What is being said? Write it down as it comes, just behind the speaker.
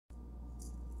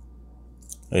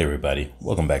Hey everybody,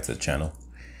 welcome back to the channel.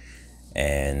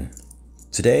 And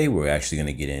today we're actually going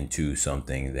to get into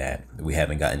something that we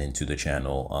haven't gotten into the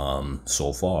channel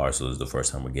so far. So this is the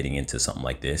first time we're getting into something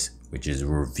like this, which is a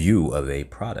review of a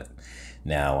product.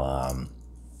 Now,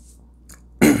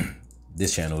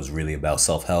 this channel is really about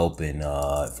self-help, and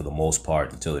for the most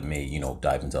part, until it may,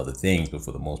 dive into other things, but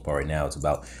for the most part right now, it's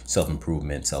about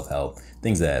self-improvement, self-help,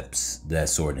 things that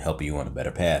sort of help you on a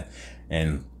better path.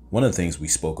 And one of the things we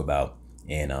spoke about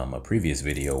in a previous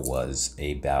video was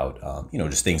about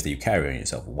just things that you carry on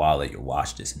yourself, a wallet, your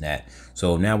watch, this and that.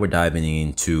 So now we're diving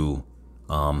into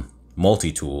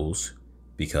multi-tools,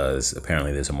 because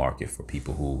apparently there's a market for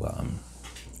people who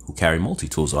carry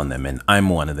multi-tools on them, and I'm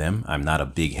one of them. I'm not a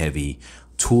big heavy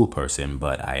tool person,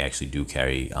 but I actually do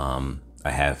carry I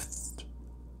have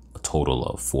a total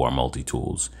of 4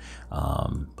 multi-tools,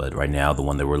 but right now the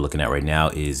one that we're looking at right now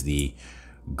is the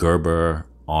Gerber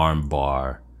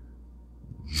Armbar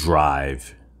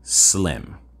Drive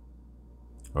Slim,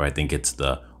 or I think it's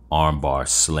the Armbar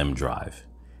Slim Drive.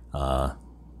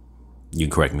 You can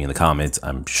correct me in the comments.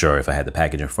 I'm sure if I had the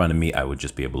package in front of me, I would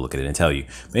just be able to look at it and tell you.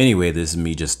 But anyway, this is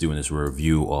me just doing this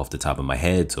review off the top of my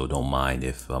head, so don't mind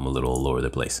if I'm a little all over the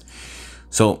place.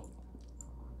 So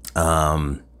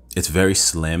it's very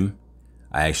slim.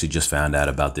 I actually just found out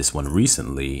about this one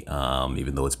recently,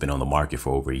 even though it's been on the market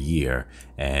for over a year,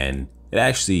 and it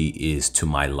actually is to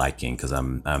my liking, because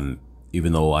I'm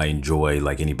even though I enjoy,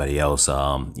 like anybody else,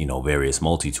 various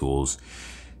multi-tools,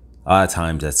 a lot of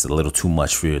times that's a little too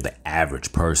much for the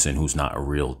average person who's not a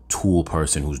real tool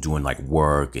person, who's doing like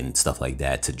work and stuff like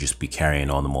that, to just be carrying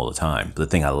on them all the time. But the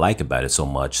thing I like about it so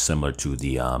much, similar to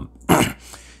the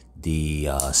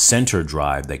center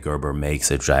drive that Gerber makes,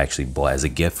 which I actually bought as a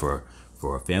gift for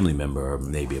a family member,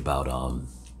 maybe about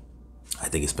I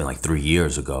think it's been like 3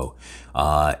 years ago,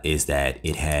 is that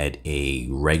it had a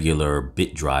regular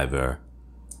bit driver,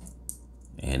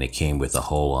 and it came with a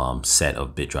whole set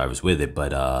of bit drivers with it,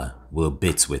 but little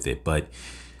bits with it. But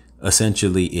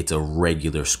essentially, it's a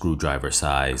regular screwdriver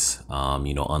size.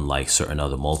 Unlike certain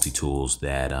other multi-tools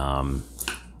that,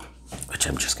 which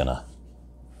I'm just gonna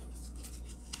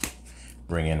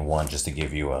bring in one just to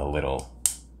give you a little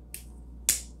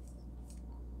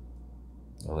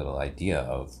idea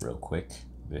of real quick.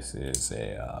 This is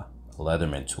a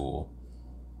Leatherman tool,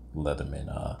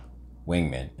 Leatherman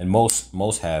Wingman, and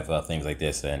most have things like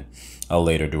this, and I'll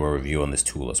later do a review on this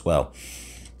tool as well.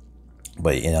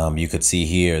 But you could see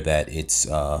here that it's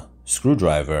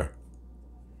screwdriver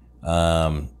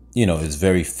is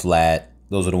very flat.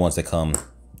 Those are the ones that come,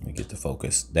 let me get the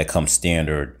focus, that come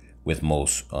standard with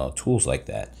most tools like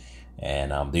that,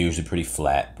 and they're usually pretty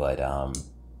flat, but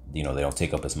they don't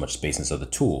take up as much space inside the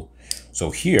tool.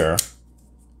 So here,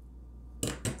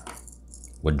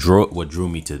 what drew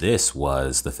me to this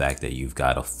was the fact that you've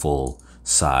got a full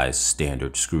size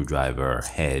standard screwdriver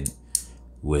head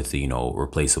with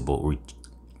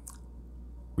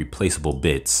replaceable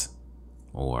bits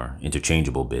or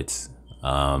interchangeable bits.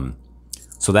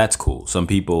 So that's cool. Some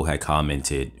people had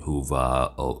commented who've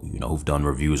done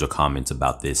reviews or comments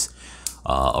about this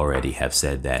already, have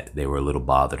said that they were a little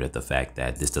bothered at the fact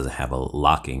that this doesn't have a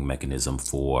locking mechanism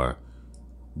for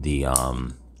the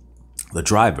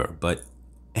driver, but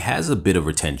it has a bit of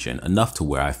retention, enough to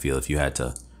where I feel if you had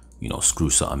to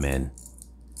screw something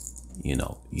in,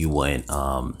 you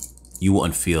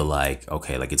wouldn't feel like,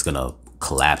 okay, like it's gonna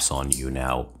collapse on you.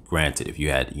 Now granted, if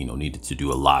you had needed to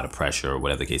do a lot of pressure or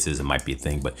whatever the case is, it might be a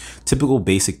thing, but typical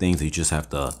basic things that you just have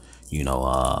to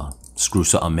screw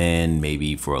something in,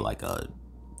 maybe for like a,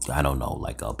 I don't know,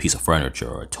 like a piece of furniture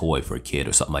or a toy for a kid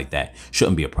or something like that,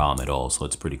 shouldn't be a problem at all. So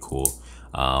it's pretty cool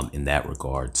in that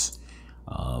regards.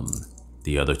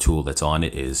 The other tool that's on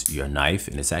it is your knife,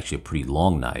 and it's actually a pretty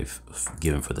long knife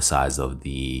given for the size of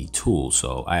the tool.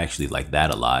 So I actually like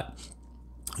that a lot.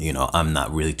 I'm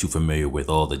not really too familiar with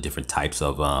all the different types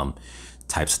of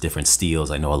different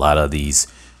steels. I know a lot of these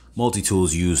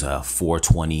multi-tools use a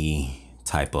 420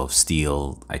 type of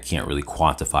steel. I can't really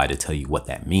quantify to tell you what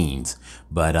that means,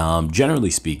 but generally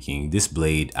speaking, this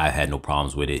blade, I had no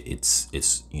problems with it. It's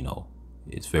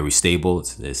very stable.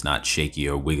 It's not shaky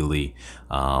or wiggly.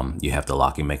 You have the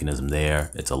locking mechanism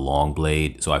there. It's a long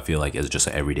blade, so I feel like as just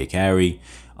an everyday carry,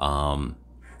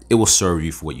 it will serve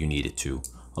you for what you need it to.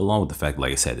 Along with the fact,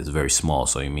 like I said, it's very small,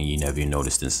 so you never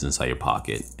notice this inside your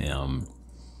pocket. And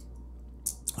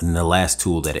the last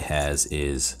tool that it has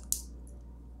is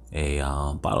a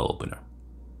bottle opener.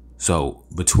 So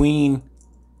between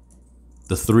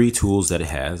the 3 tools that it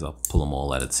has, I'll pull them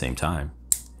all out at the same time,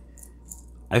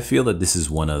 I feel that this is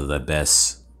one of the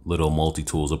best little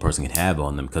multi-tools a person can have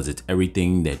on them, because it's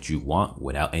everything that you want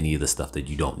without any of the stuff that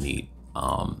you don't need.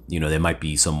 You know, there might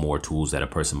be some more tools that a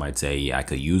person might say, yeah, I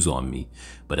could use on me,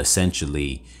 but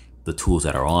essentially the tools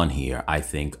that are on here, I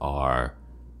think are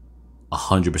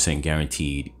 100%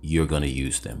 guaranteed you're going to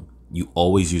use them. You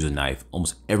always use a knife.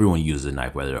 Almost everyone uses a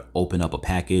knife, whether open up a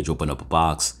package, open up a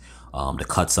box, to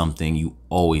cut something, you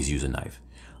always use a knife.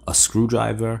 A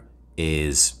screwdriver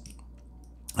is,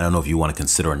 I don't know if you want to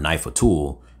consider a knife a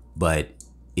tool, but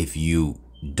if you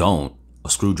don't, a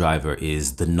screwdriver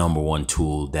is the #1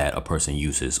 tool that a person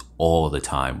uses all the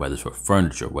time, whether it's for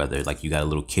furniture, whether like you got a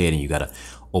little kid and you got to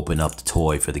open up the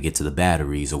toy for to get to the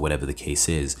batteries or whatever the case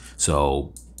is.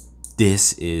 So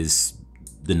this is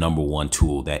the #1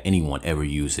 tool that anyone ever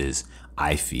uses,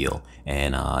 I feel.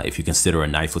 And if you consider a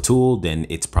knife a tool, then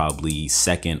it's probably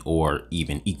second or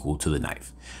even equal to the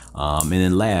knife. And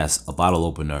then last, a bottle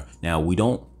opener. Now, we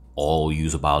don't all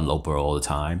use a bottle opener all the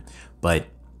time, but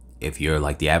if you're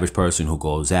like the average person who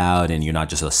goes out and you're not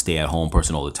just a stay-at-home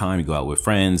person all the time, you go out with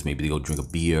friends, maybe they go drink a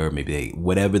beer, maybe they,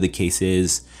 whatever the case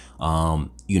is,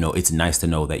 you know, it's nice to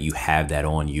know that you have that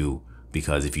on you,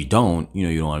 because if you don't, you know,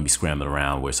 you don't want to be scrambling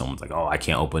around where someone's like, oh, I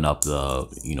can't open up the,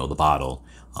 you know, the bottle.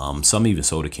 Some even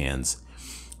soda cans,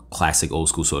 classic old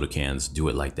school soda cans, do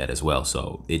it like that as well.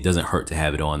 So it doesn't hurt to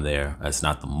have it on there. It's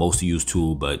not the most used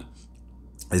tool, but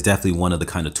it's definitely one of the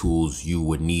kind of tools you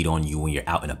would need on you when you're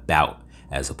out and about,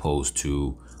 as opposed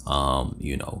to,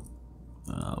 you know,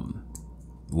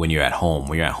 when you're at home.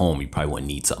 When you're at home, you probably wouldn't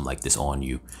need something like this on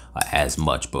you as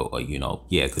much, but you know,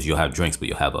 yeah, because you'll have drinks, but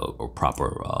you'll have a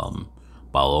proper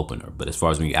bottle opener. But as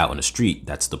far as when you're out on the street,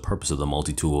 that's the purpose of the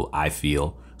multi-tool. I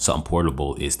feel something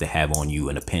portable is to have on you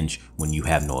in a pinch when you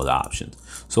have no other options.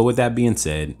 So with that being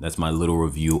said, that's my little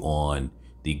review on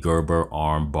the Gerber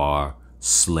Armbar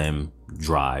Slim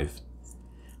Drive.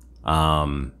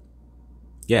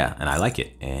 Yeah, and I like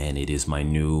it, and it is my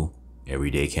new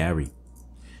everyday carry.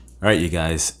 All right, you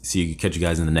guys, catch you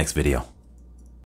guys in the next video.